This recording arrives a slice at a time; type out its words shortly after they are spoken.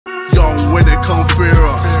wrong when they come fear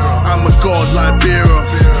us. I'm a god like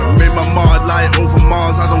Beerus. Made my mind light over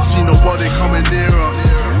Mars. I don't see nobody coming near us.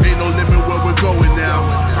 Ain't no limit where we're going now.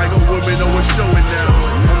 I got women always showing now.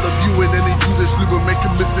 I'm the viewing any Judas Luber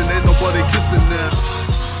making missing. Ain't nobody kissing them.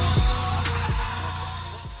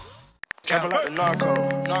 Trapping like the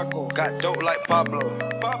narco. Got dope like Pablo.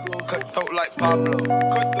 Cut throat like Pablo.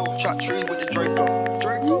 Chop trees with the Draco.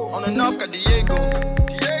 On the north got Diego.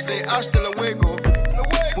 Say hasta luego.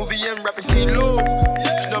 We'll be in rapping kilo.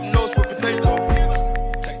 Snub nose with potato.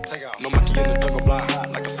 Take out. No monkey in the jungle, blind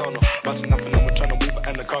hot like a sauna. Busting up and I'm trying to weave an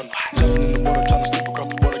anaconda. Jumping in the water, trying to slip across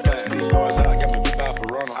the border. Got see yours out, got me big bad for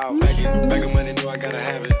Ronald. Out bag of money, knew I gotta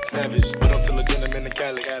have it. Savage, but I'm still a gentleman in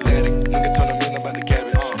Cali. Atlantic, nigga turn them in about the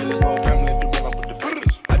cabbage. Kill his whole family if you run up with the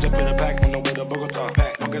figures. I jump in the back on the way to Bogota.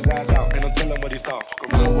 Fuck his eyes out, and I'm telling what he saw.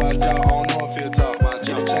 Fuck around, watch out, I don't know if he'll talk.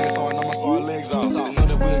 Get a chainsaw and I'ma saw her legs off. They know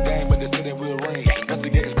that we're a gang, but they say that we'll ring.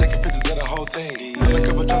 Investigating, taking pictures of the whole thing.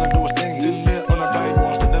 Undercover trying to do his thing. 10 mil on a bag,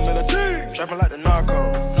 wants to them in a team. Trapping like the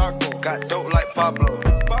narco. Got dope like Pablo.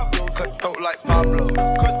 Cut throat like Pablo.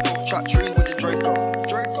 Chop trees with the Draco.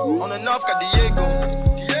 On the north got Diego.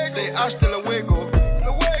 Say hasta luego.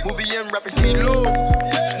 We'll be in rapping kilo.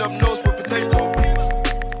 Snub nose with potato.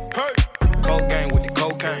 Cold gang with the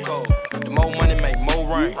cocaine. The more money make more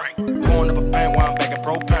rain. Going up a paint while I'm back in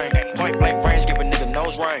propane. Point blank range, give a nigga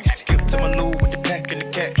nose range. Skip to my loo with the pack and the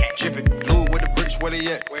cat. Jiffy, blue with the bricks, where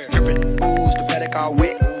they at? Drippin', ooze, the paddock all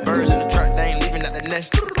wet. Birds in the truck, they ain't leaving at the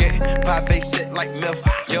nest. Get pie face set like milk.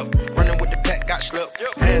 Yup, running with the pack, got slipped.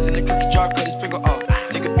 Hands in the cookie jar, cut his finger off.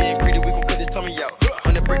 Nigga being greedy, we gon' cut his tummy out.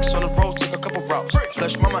 100 bricks on the road, took a couple routes.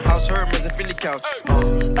 Flush mama house, Hermes and Philly couch. I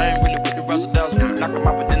ain't really with the razzle dazzle. Knock him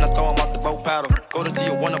out, but then I throw him off the boat paddle. Go to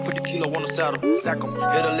Tijuana, put the kilo on the saddle. Sack him,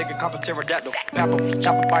 hit a lick and cop a pterodactyl. Pap him,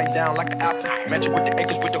 chop a bite down like an apple. Match it with the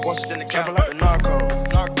acres, with the horses in the cattle. Like the narco.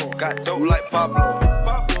 Got dope like Pablo.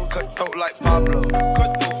 Cut throat like Pablo.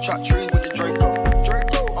 Chop trees with the Draco.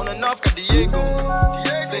 On the north got Diego.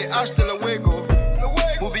 Say hasta luego.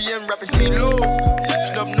 We'll be in rapping kilo.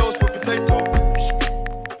 Snub nose with potato.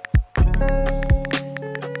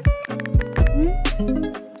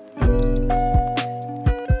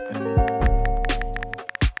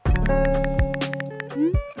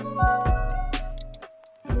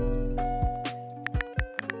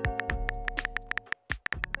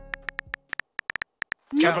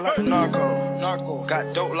 Trapping like the narco.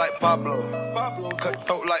 Got dope like Pablo. Cut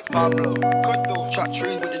throat like Pablo. Chop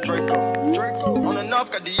trees with the Draco. On the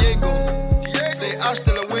north got Diego. Say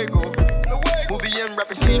hasta luego. We'll be in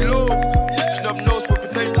rapping kilo. Snub nose with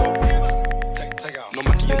potato. Take out. No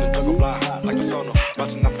monkey in the jungle, blind hot like a sauna.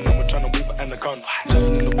 Busting up and I'm trying to weave an anaconda.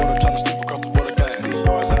 Jumping in the water, trying to slip across the border. Got see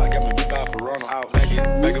yours out, got me big bad for Ronald. Out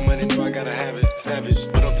bag of money, knew I gotta have it.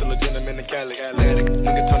 Savage, but I'm still a gentleman in Cali. Atlantic,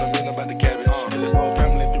 nigga turn them in about the cabbage. Kill his whole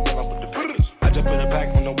family if you run up with the figures. I jump in the back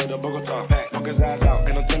on the way to Bogota. Fuck his eyes out,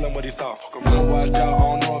 and I'm telling what he saw. Fuck around, watch out, I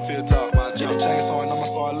don't know if he'll talk. Get a chainsaw and I'ma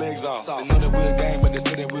saw her legs off. They know that we're a gang, but they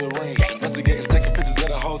say that we'll ring. Investigating, taking pictures of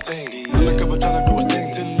the whole thing. Undercover trying to do his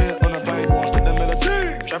thing. 10 mil on a bag, wants to them in a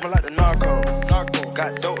team. Trapping like the narco.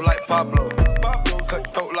 Got dope like Pablo.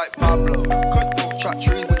 Cut throat like Pablo. Chop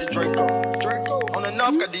trees with the Draco. On the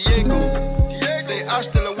north got Diego. Say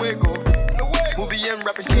hasta luego. We'll be in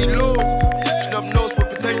rapping kilo. Snub nose with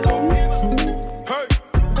potato.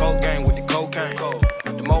 Cold gang with the cocaine.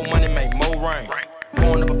 The more money make more rain.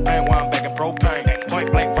 Going up a paint while I'm back in propane.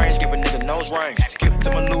 Point blank range, give a nigga nose range. Skip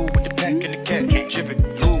to my loo with the pack and the cat. Jiffy,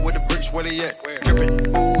 blue with the bricks, where they at?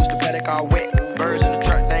 Drippin', ooze, the paddock all wet. Birds in the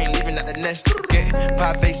truck, they ain't leaving at the nest. Get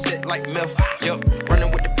pie face set like milk. Yup, running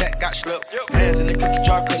with the pack, got slipped. Hands in the cookie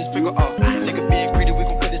jar, cut his finger off. Nigga being greedy, we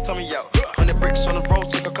gon' cut his tummy out. 100 bricks on the road,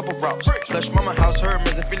 took a couple routes. Flush mama house,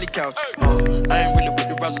 Hermes and Philly couch. I ain't really with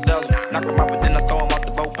the razzle dazzle. Knock him out, but then I throw him off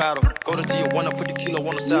the boat paddle. Go to Tijuana, put the kilo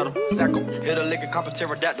on the saddle. Sack him, hit a lick and cop a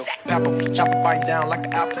pterodactyl. Pap him, chop a bite down like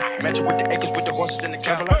an apple. Match it with the acres, with the horses in the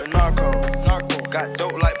cattle. Like the narco. Got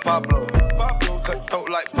dope like Pablo. Cut throat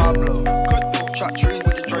like Pablo. Chop trees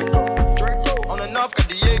with the Draco. On the north got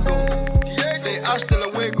Diego. Say hasta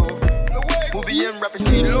luego. We'll be in rapping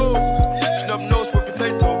kilo. Snub nose with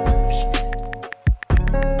potato.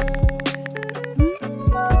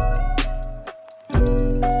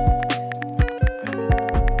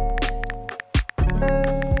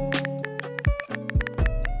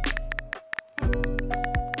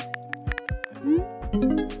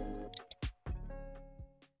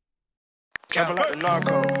 Trapping like the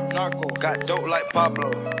narco. Got dope like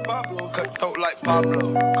Pablo. Cut throat like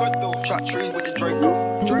Pablo. Chop trees with the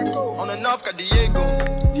Draco. On the north got Diego.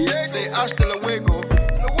 Say hasta luego.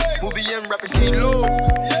 We'll be in rapping kilo.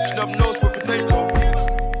 Snub nose with potato.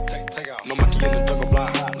 Take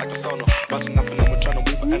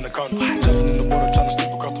anaconda. Jumping in the water, trying to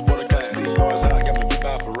slip across the water. Got CEOs out, got me big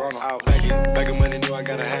bad for Ronald. Out bagging money, knew I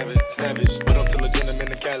gotta have it. Savage, but I'm still a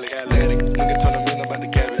gentleman in Cali. Athletic, nigga turn a million about the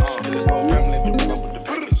cabbage. Kill his whole family, if you run up with the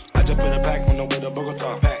package. I just put a pack on the way to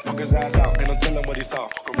Bogota. Fuck his ass out, ain't no telling what he saw.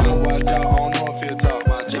 Around watch out, I don't know if he'll talk.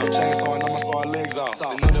 Nigga chainsaw and I'ma saw our legs off. They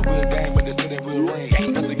know that we're a gang, but they say that we're a ring.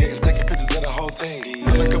 Investigating, taking pictures of the whole team.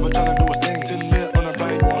 Undercover trying to do his thing. 10 mil on a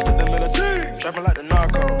plane, going to the military. Trapping like the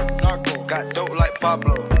narco. Got dope like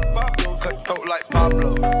Pablo. Cut throat like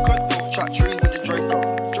Pablo. Chop trees with the Draco.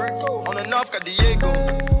 On the north got Diego.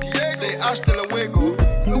 Say hasta luego.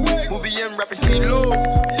 We'll be in rapping kilo.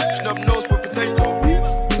 Snub nose with potato.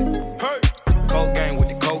 Cold gang with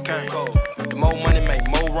the cocaine. The more money make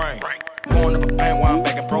more rain. Going up a pan while I'm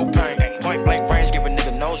bagging propane. Point blank range, give a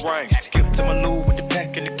nigga nose range. Skip to my loo with the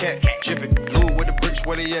pack and the cat. Jiffy, Lou with the bricks,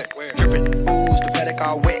 where they at? Drippin', ooze, the paddock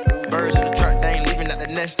all wet. Birds in the truck, they ain't leaving at the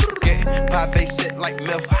nest. Get pie face set like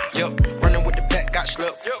milk. Yup, running with the pack, got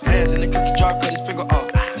slipped. Hands in the cookie jar, cut his finger off.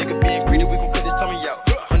 Nigga being greedy, we gon' cut his tummy out.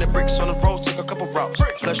 100 bricks on the road, took a couple routes.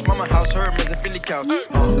 Flush mama house, Hermes and Philly couch. I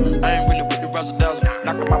ain't really with the razzle dazzle.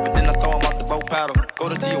 Knock him out, but then I throw him off the boat paddle. Go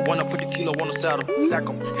to Tijuana, put the kilo on the saddle. Sack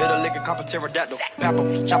him, hit a lick and cop a pterodactyl. Pap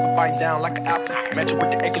him, chop a bite down like an apple. Match it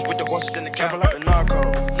with the acres with the horses in the cattle. Like the narco.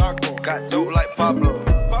 Got dope like Pablo.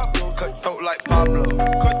 Cut throat like Pablo.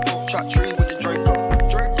 Chop trees with the Draco.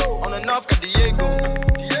 On the north got Diego.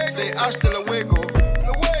 Say hasta luego.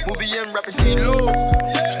 We'll be in rapping kilo.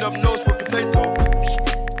 Snub nose with potato.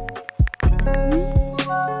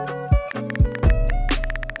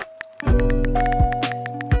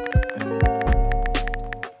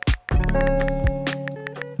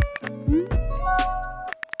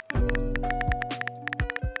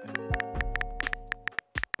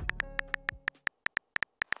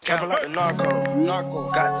 Trapping like the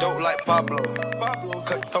narco. Got dope like Pablo.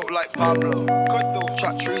 Cut throat like Pablo.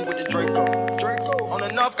 Chop trees with the Draco. On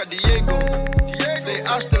the north got Diego. Say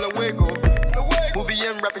hasta luego. We'll be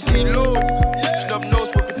in rapping kilo. Snub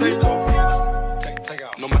nose with potato. Take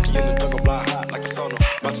out. No monkey in the jungle, blind hot like a sauna.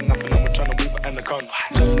 Bouncing nothing, I'm trying to weep an anaconda.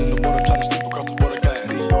 Jumping in the water, trying to slip across the water. Got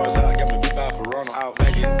CEOs out, got me big bad for Ronald. Out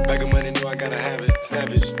bagging money, knew I gotta have it.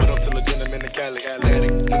 Savage, but I'm still a gentleman in Cali.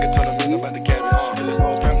 Athletic, nigga turn a million about the cabbage. Kill his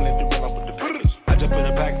whole family if you run up with the package. I just put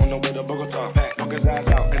a pack on the way to Bogota. Fuck his ass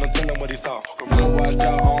out, ain't no telling what he saw. Around watch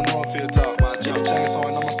out, I don't know if he'll talk. Nigga chainsaw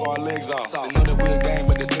and I'ma saw our legs off. They know that we're a gang,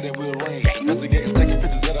 but they say that we're a ring. Investigating, taking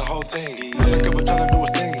pictures of the whole team. Undercover trying to do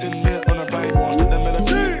his thing. 10 mil on a plane, going to the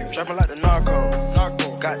military. Trapping like the narco.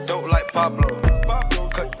 Got dope like Pablo.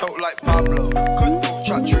 Cut throat like Pablo.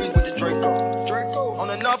 Chop trees with the Draco. On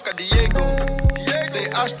the north got Diego. Say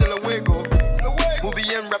hasta luego. We'll be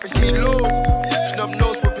in rapping kilo. Snub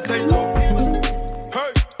nose with potato.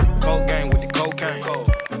 Cold gang with the cocaine.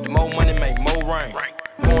 The more money make more rain.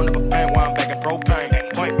 Going up a pan while I'm bagging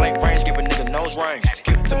propane. Point blank range, give a nigga nose range.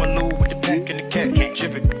 Skip to my loo with the pack and the cat.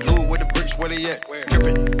 Jiffy, Lou with the bricks, where they at?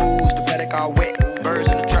 Drippin', ooze, the paddock all wet. Birds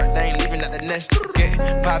in the truck, they ain't leaving at the nest. Get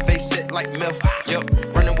pie face set like milk. Yup,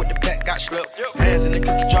 running with the pack, got slipped. Hands in the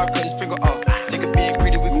cookie jar, cut his finger off. Nigga being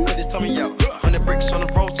greedy, we gon' cut his tummy out. 100 bricks on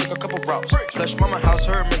the road, took a couple routes. Flush mama house,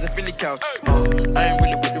 Hermes and Philly couch. I ain't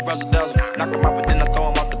really with the razzle dazzle. Knock him out, but then I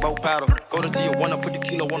throw him off the boat paddle. Go to Tijuana, put the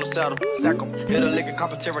kilo on the saddle. Sack him, hit a lick and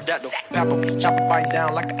cop a pterodactyl. Pap him, chop a bite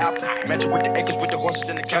down like an apple. Match it with the acres with the horses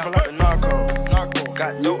in the cattle. Like the narco.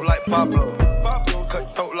 Got dope like Pablo.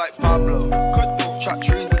 Cut throat like Pablo. Chop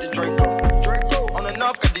trees with the Draco. On the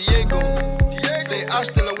north got Diego. Say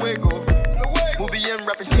hasta luego. We'll be in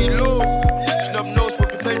rapping kilo. Snub nose with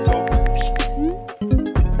potato.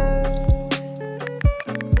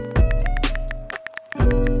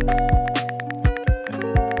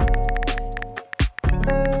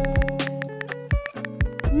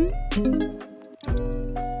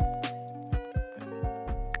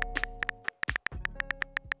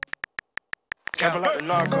 Trapping like the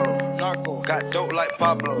narco. Got dope like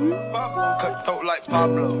Pablo. Cut throat like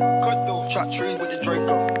Pablo. Chop trees with the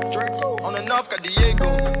Draco. On the north got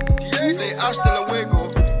Diego. Say hasta luego.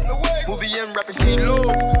 We'll be in rapping kilo.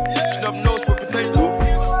 Snub nose with potato.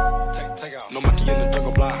 Take out. No monkey in the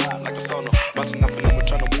jungle, blind hot like a sauna. Bouncing nothing, I'm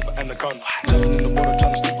trying to weep an anaconda. Jumping in the water,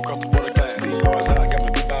 trying to slip across the water. Got CEOs out, got me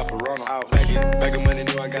big bad for Ronald. Out bagging money,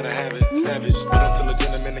 knew I gotta have it. Savage, but I'm still a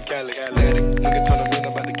gentleman in Cali. Athletic, nigga turn a million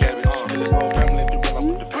about the cabbage. Kill his whole family if you run up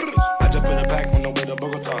with the package. I just put a pack on the way to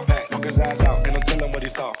Bogota. Fuck his ass out, ain't no telling what he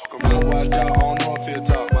saw. Around watch out, I don't know if he'll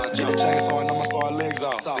talk. Nigga chainsaw and I'ma saw our legs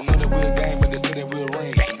off. They know that we're a gang, but they say that we're a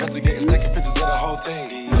ring. Investigating, taking pictures of the whole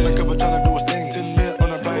team. Undercover trying to do his thing. 10 mil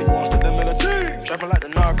on a plane, going to the military. Trapping like the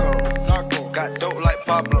narco. Got dope like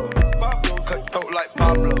Pablo. Cut throat like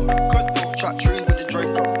Pablo. Chop trees with the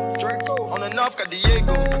Draco.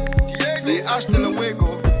 hasta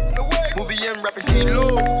luego. Movie and rapping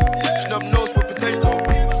kilo. Snub nose with potato.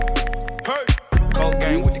 Hey. Cold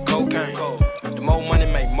game with the cocaine. The more money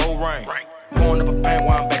make more rain. Pouring up a paint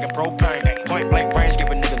while I'm back in propane. Point blank range, give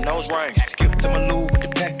a nigga nose range. Skip to my loo with the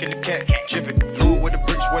pack and the cat. Jiffy, loo with the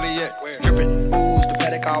bricks, where they at? Drippin', ooze, the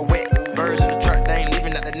paddock all wet. Birds in the truck, they ain't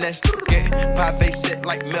leaving at the nest. Get pie face set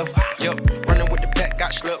like milk. Yup, running with the pack,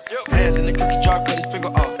 got slipped. Hands in the cookie jar, cut his finger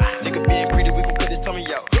off. Nigga being greedy, we gon' cut his tummy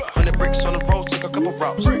out. 100 bricks on the road, took a couple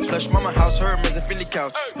routes. Flush mama house, Hermes and Philly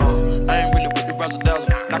couch. I ain't really with the razzle dazzle.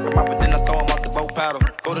 Knock him out, but then I throw him off the boat paddle.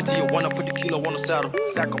 Go to Tijuana, put the kilo on the saddle.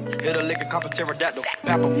 Sack him, hit a lick and cop a pterodactyl.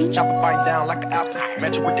 Pap him, chop a bite down like an apple.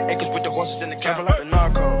 Match it with the acres, with the horses in the cattle. Like the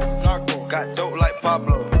narco, got dope like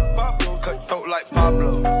Pablo. Cut throat like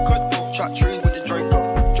Pablo. Chop trees with the Draco.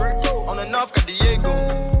 On the north, got Diego.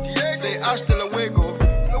 Say hasta luego.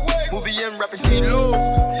 Movie and rapping kilo.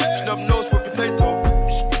 Snub nose with potato.